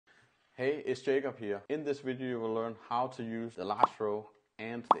Hey, it's Jacob here. In this video you will learn how to use the LastRow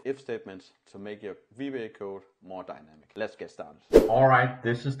and the if statements to make your VBA code more dynamic. Let's get started. Alright,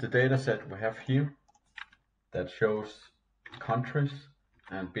 this is the data set we have here that shows countries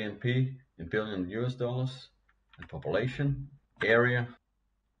and BNP in billion US dollars and population, area,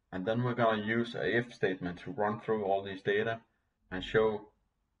 and then we're going to use a if statement to run through all these data and show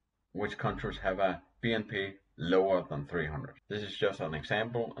which countries have a BNP lower than 300. This is just an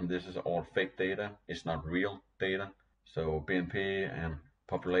example, and this is all fake data. It's not real data. So BNP and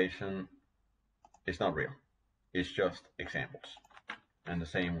population is not real. It's just examples. And the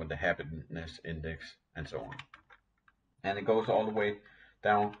same with the happiness index and so on. And it goes all the way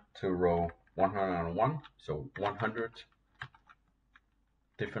down to row 101, so 100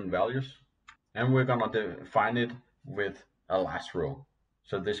 different values. And we're gonna define it with a LastRow.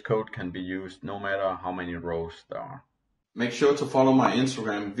 So this code can be used no matter how many rows there are. Make sure to follow my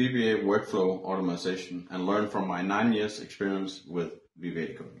Instagram VBA workflow automation and learn from my 9 years experience with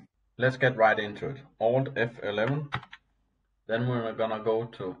VBA coding. Let's get right into it. Alt F11. Then we're gonna go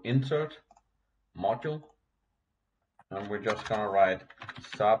to Insert, Module, and we're just gonna write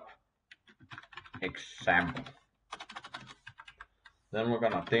sub example. Then we're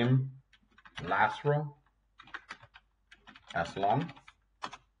gonna dim LastRow as long.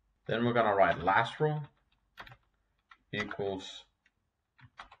 Then we're gonna write LastRow equals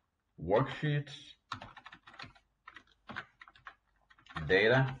worksheets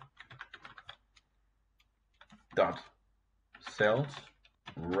data dot cells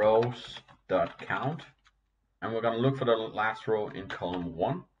rows dot count, and we're gonna look for the last row in column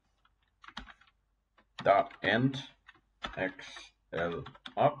 1 dot end Excel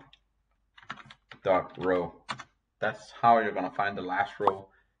up dot row. That's how you're gonna find the last row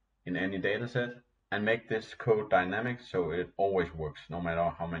in any data set and make this code dynamic so it always works no matter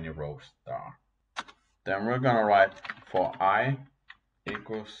how many rows there are. Then we're gonna write for I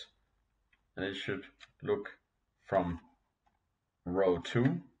equals, and it should look from row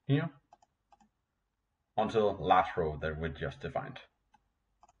 2 here until last row that we just defined.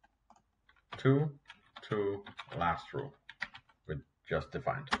 2 to last row we just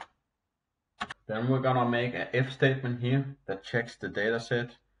defined. Then we're gonna make an if statement here that checks the data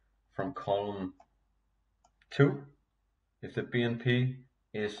set from column 2 if the BNP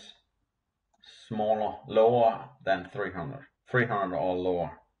is lower than 300 or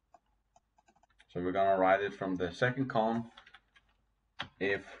lower. So we're gonna write it from the second column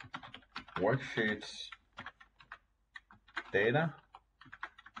if worksheets data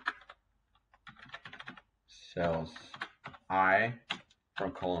cells I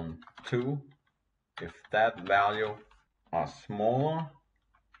from column 2, if that value are smaller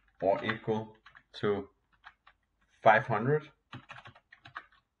or equal to 500,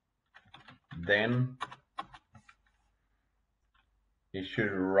 then it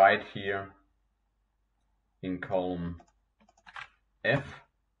should write here in column F,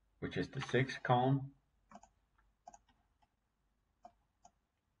 which is the 6th column,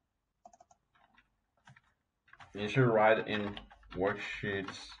 you should write in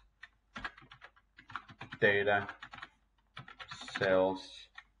worksheets data cells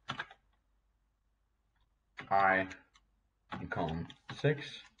I in column 6,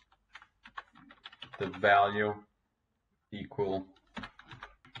 the value equal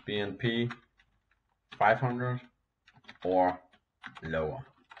BNP 500 or lower.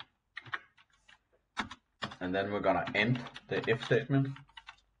 And then we're gonna end the if statement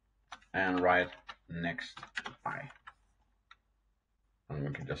and write next I. And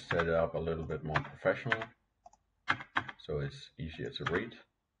we can just set it up a little bit more professional so it's easier to read.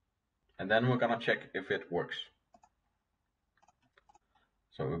 And then we're gonna check if it works.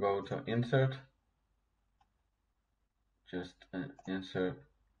 So we go to insert, just insert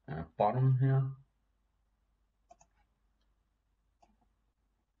bottom here.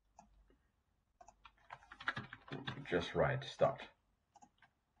 Just write start.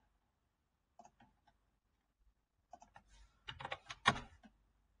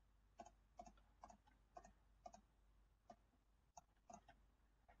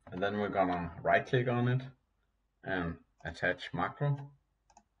 And then we're gonna right click on it and attach macro.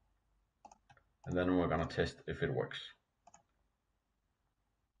 And then we're gonna test if it works.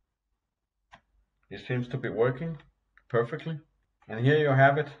 It seems to be working perfectly. And here you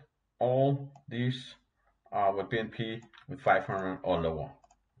have it. All these are with BNP with 500 or lower.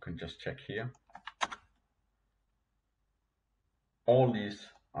 You can just check here. All these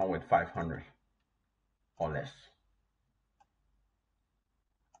are with 500 or less.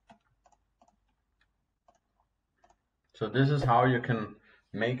 So this is how you can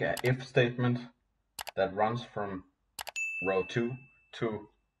make an if statement that runs from row 2 to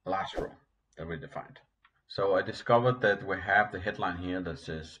last row that we defined. So I discovered that we have the headline here that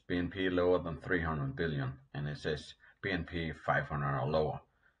says BNP lower than 300 billion, and it says BNP 500 or lower,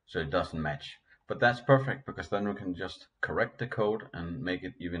 so it doesn't match. But that's perfect, because then we can just correct the code and make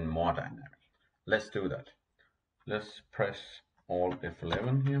it even more dynamic. Let's do that. Let's press Alt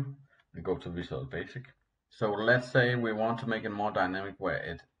F11 here and go to Visual Basic. So let's say we want to make it more dynamic, where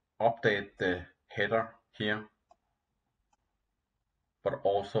it update the header here, but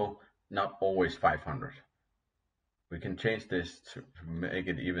also not always 500. We can change this to make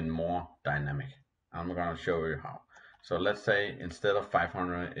it even more dynamic. I'm going to show you how. So let's say instead of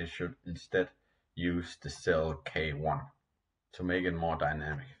 500, it should instead use the cell K1 to make it more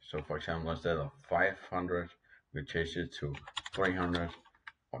dynamic. So for example, instead of 500, we change it to 300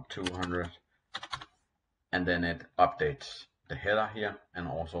 or 200, and then it updates the header here and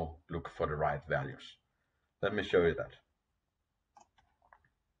also look for the right values. Let me show you that.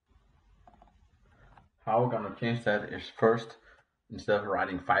 How we're going to change that is, first, instead of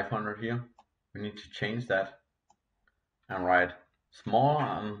writing 500 here, we need to change that and write smaller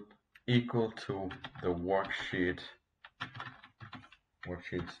and equal to the worksheet's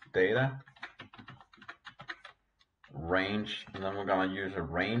data range, and then we're going to use a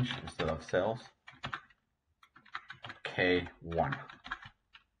range instead of cells, K1.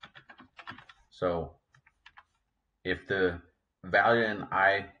 So if the value in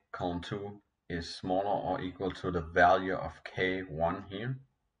I column 2 is smaller or equal to the value of K1 here,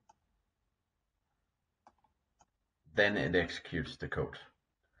 then it executes the code.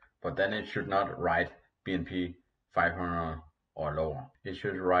 But then it should not write BNP 500 or lower. It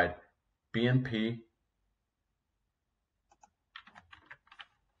should write BNP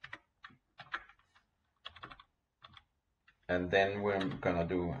and then we're gonna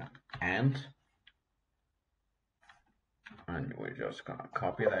do and we're just gonna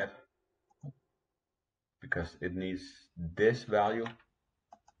copy that because it needs this value.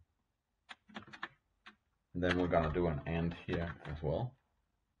 And then we're gonna do an and here as well,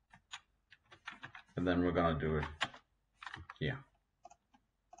 and then we're gonna do it here.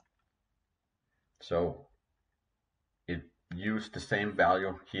 So it used the same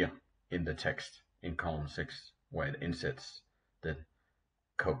value here in the text in column 6 where it inserts the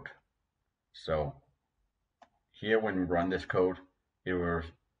code. So here when we run this code, it will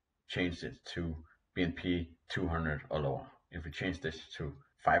change it to BNP 200 or lower. If we change this to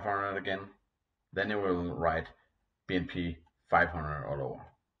 500 again, then it will write BNP 500 or lower,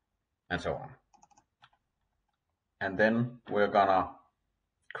 and so on. And then we're gonna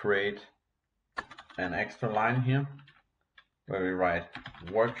create an extra line here where we write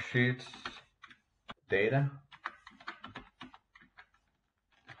worksheets data,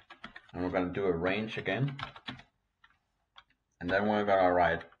 and we're gonna do a range again, and then we're gonna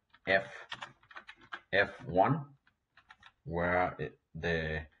write F1 where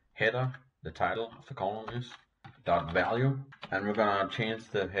the header, the title of the column is dot value, and we're gonna change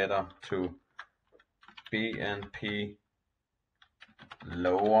the header to BNP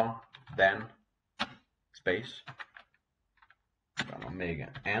lower than space. I'm gonna make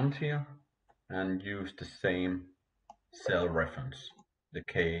an and here and use the same cell reference, the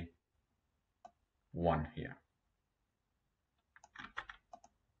K1 here.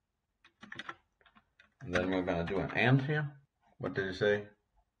 And then we're gonna do an and here. What did it say?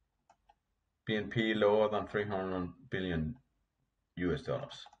 BNP lower than 300 billion US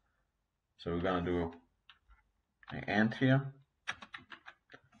dollars. So we're gonna do an and here,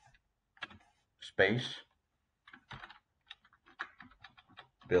 space,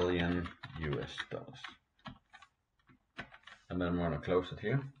 billion US dollars. And then we're gonna close it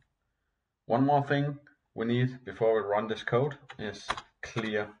here. One more thing we need before we run this code is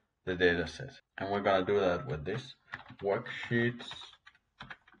clear the data set. And we're gonna do that with this worksheets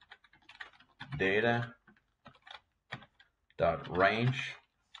data dot range.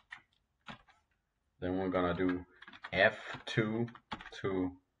 Then we're gonna do F2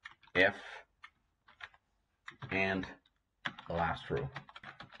 to F and last row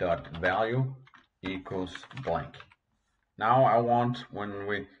dot value equals blank. Now I want, when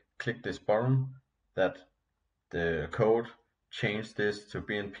we click this button, that the code change this to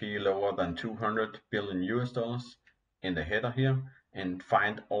BNP lower than 200 billion US dollars in the header here, and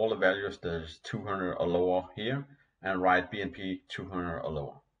find all the values that is 200 or lower here, and write BNP 200 or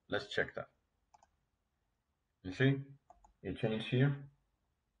lower. Let's check that. You see, it changed here.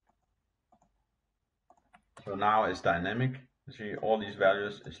 So now it's dynamic. You see all these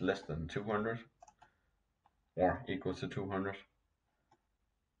values is less than 200 or equal to 200.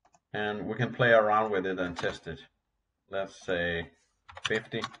 and we can play around with it and test it. Let's say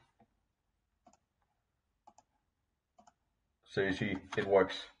 50. So you see it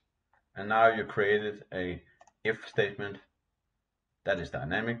works. And now you created a if statement that is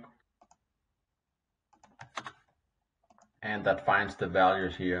dynamic and that finds the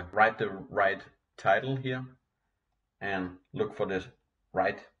values here. Write the right title here and look for this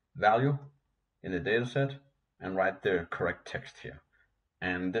right value in the dataset and write the correct text here.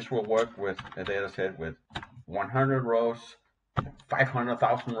 And this will work with a dataset with 100 rows,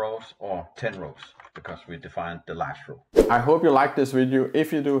 500,000 rows, or 10 rows, because we defined the last row. I hope you liked this video.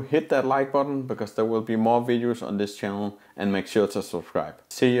 If you do, hit that like button, because there will be more videos on this channel, and make sure to subscribe.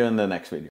 See you in the next video.